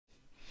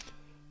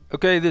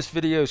Okay, this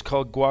video is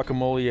called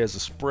Guacamole as a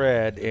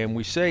Spread, and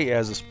we say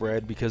as a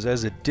spread because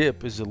as a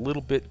dip is a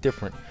little bit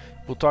different.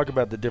 We'll talk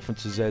about the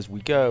differences as we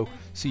go,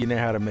 so you know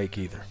how to make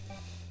either.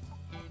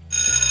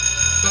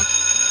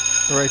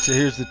 Alright, so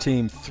here's the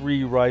team.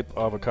 3 ripe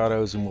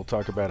avocados, and we'll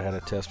talk about how to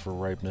test for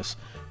ripeness.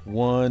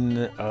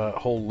 1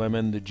 whole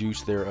lemon, the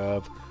juice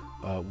thereof.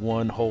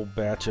 1 whole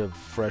batch of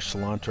fresh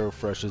cilantro.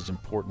 Fresh is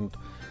important.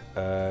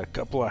 A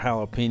couple of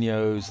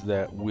jalapenos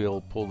that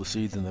we'll pull the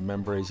seeds and the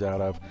membranes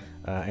out of.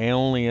 I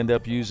only end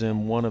up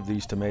using 1 of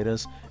these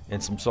tomatoes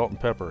and some salt and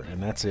pepper,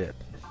 and that's it.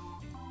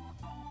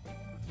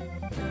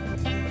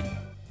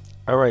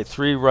 Alright,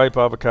 3 ripe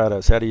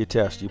avocados. How do you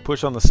test? You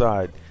push on the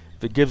side.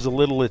 If it gives a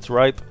little, it's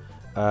ripe.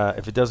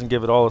 If it doesn't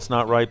give it all, it's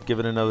not ripe. Give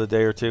it another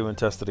day or 2 and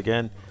test it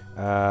again.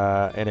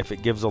 And if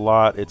it gives a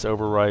lot, it's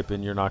overripe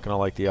and you're not going to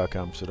like the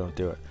outcome, so don't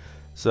do it.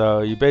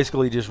 So you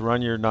basically just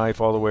run your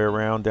knife all the way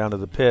around down to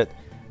the pit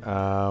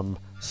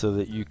so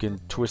that you can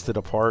twist it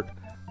apart.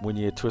 When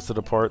you twist it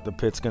apart, the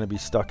pit's going to be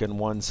stuck in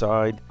one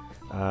side,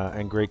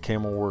 and great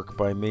camel work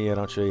by me. I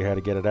don't show you how to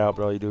get it out,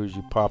 but all you do is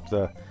you pop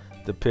the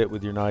pit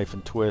with your knife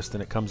and twist,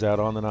 and it comes out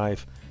on the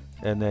knife,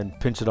 and then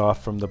pinch it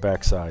off from the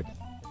back side.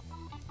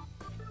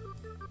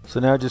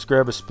 So now just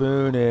grab a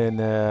spoon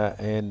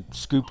and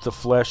scoop the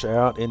flesh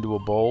out into a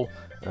bowl.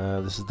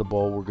 This is the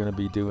bowl we're going to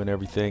be doing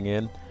everything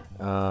in.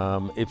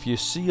 If you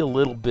see a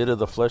little bit of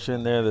the flesh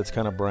in there that's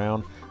kind of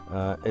brown,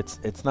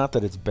 it's not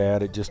that it's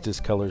bad, it just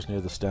discolors near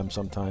the stem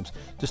sometimes.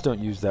 Just don't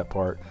use that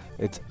part.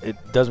 It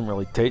doesn't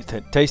really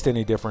taste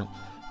any different,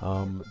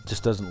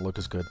 just doesn't look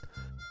as good.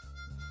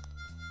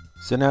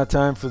 So now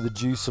time for the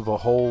juice of a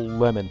whole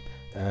lemon.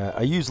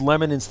 I use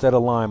lemon instead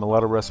of lime. A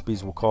lot of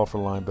recipes will call for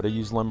lime, but I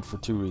use lemon for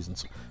 2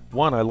 reasons.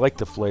 1, I like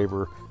the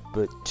flavor,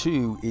 but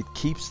 2, it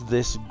keeps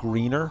this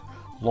greener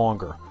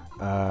longer.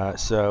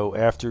 So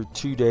after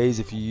 2 days,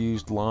 if you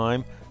used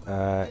lime,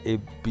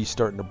 it'd be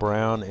starting to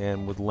brown,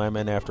 and with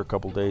lemon, after a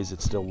couple days,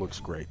 it still looks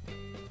great.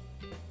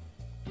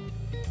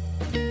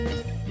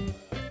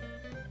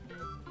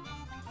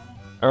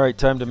 Alright,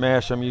 time to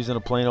mash. I'm using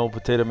a plain old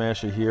potato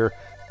masher here.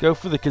 Go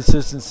for the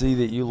consistency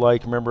that you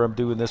like. Remember, I'm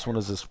doing this one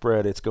as a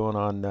spread. It's going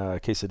on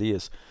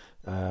quesadillas.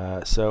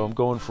 So I'm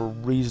going for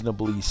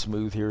reasonably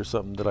smooth here,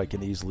 something that I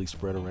can easily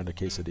spread around a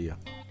quesadilla.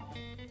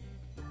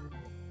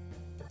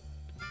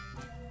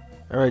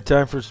 Alright,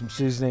 time for some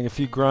seasoning. A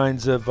few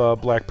grinds of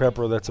black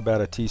pepper, that's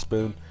about a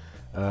teaspoon.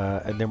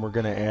 And then we're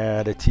going to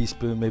add a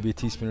teaspoon, maybe a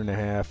teaspoon and a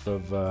half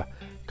of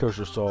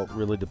kosher salt.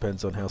 Really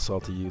depends on how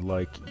salty you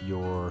like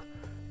your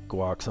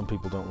guac. Some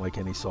people don't like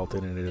any salt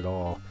in it at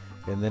all.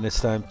 And then it's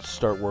time to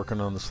start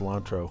working on the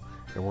cilantro.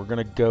 And we're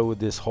going to go with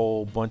this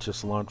whole bunch of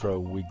cilantro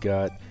we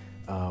got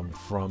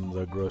from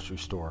the grocery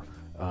store.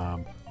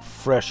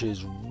 Fresh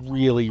is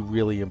really,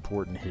 really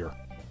important here.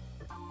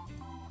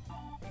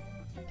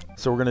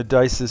 So we're going to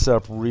dice this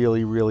up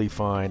really, really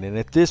fine. And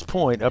at this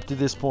point, up to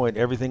this point,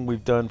 everything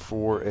we've done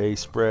for a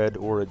spread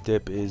or a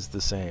dip is the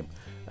same.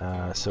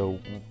 So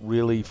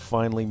really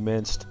finely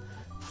minced,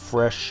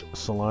 fresh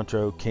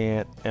cilantro.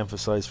 Can't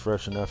emphasize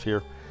fresh enough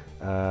here.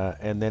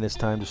 And then it's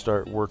time to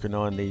start working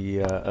on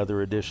the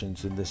other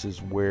additions, and this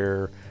is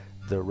where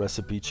the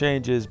recipe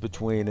changes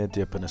between a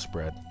dip and a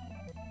spread.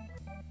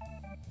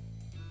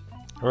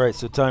 Alright,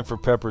 so time for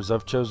peppers.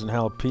 I've chosen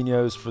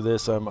jalapenos for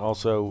this. I'm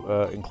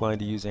also inclined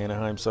to use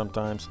Anaheim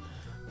sometimes.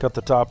 Cut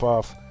the top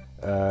off,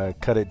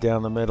 cut it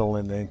down the middle,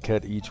 and then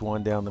cut each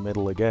one down the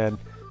middle again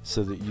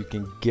so that you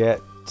can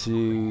get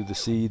to the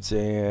seeds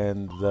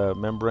and the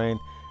membrane,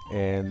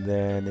 and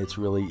then it's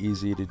really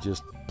easy to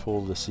just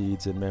pull the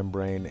seeds and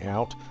membrane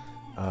out,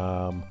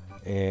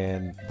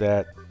 and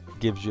that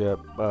gives you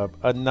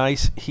a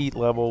nice heat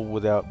level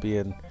without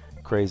being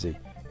crazy.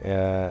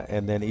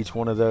 And then each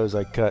one of those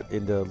I cut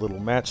into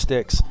little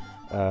matchsticks,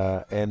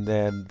 and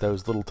then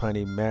those little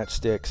tiny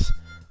matchsticks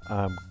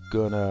I'm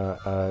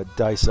gonna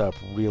dice up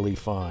really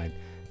fine.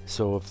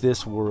 So if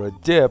this were a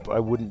dip, I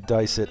wouldn't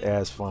dice it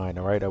as fine,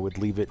 alright? I would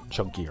leave it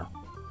chunkier.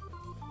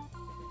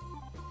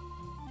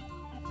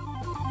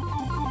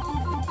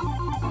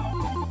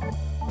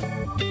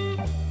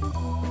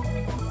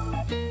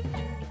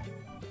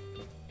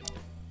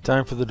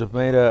 Time for the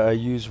tomato. I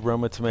use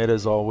Roma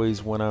tomatoes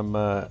always when I'm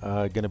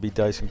going to be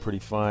dicing pretty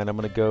fine. I'm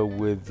going to go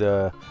with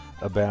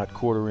about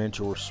 1/4 inch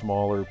or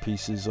smaller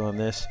pieces on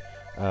this,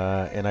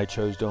 and I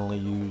chose to only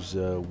use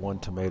 1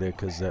 tomato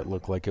because that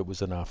looked like it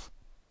was enough.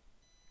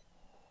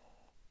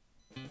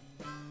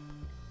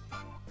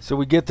 So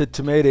we get the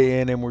tomato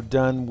in and we're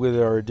done with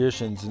our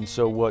additions, and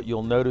so what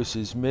you'll notice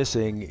is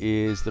missing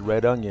is the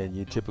red onion.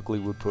 You typically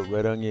would put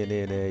red onion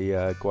in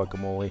a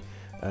guacamole.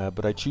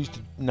 But I choose to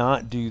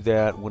not do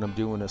that when I'm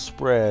doing a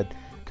spread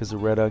because the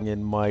red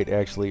onion might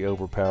actually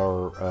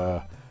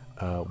overpower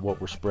what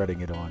we're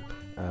spreading it on.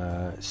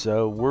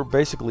 So we're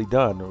basically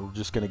done. We're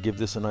just going to give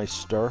this a nice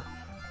stir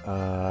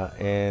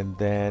and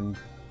then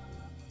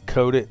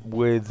coat it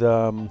with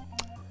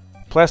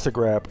plastic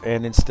wrap.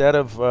 And instead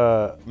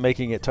of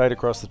making it tight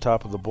across the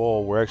top of the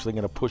bowl, we're actually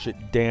going to push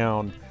it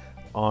down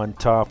on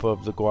top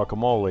of the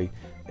guacamole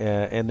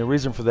And the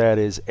reason for that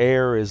is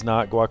air is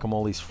not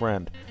guacamole's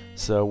friend.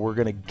 So we're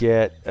going to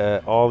get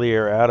all the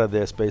air out of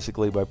this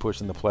basically by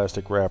pushing the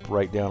plastic wrap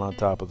right down on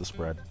top of the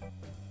spread.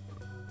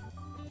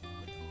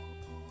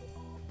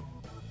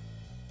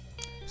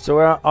 So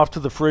off to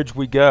the fridge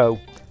we go.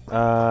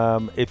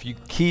 If you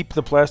keep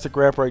the plastic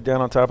wrap right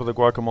down on top of the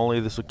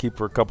guacamole, this will keep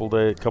for a couple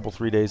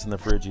 3 days in the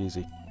fridge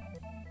easy.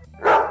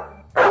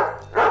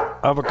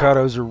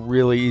 Avocados are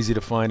really easy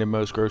to find in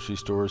most grocery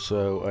stores,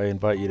 so I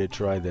invite you to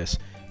try this.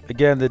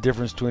 Again, the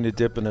difference between a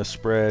dip and a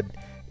spread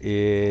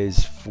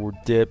is for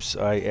dips,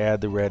 I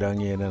add the red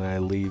onion and I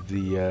leave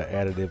the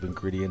additive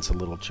ingredients a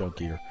little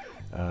chunkier.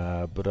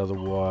 But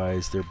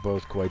otherwise, they're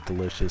both quite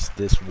delicious.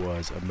 This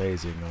was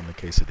amazing on the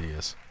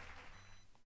quesadillas.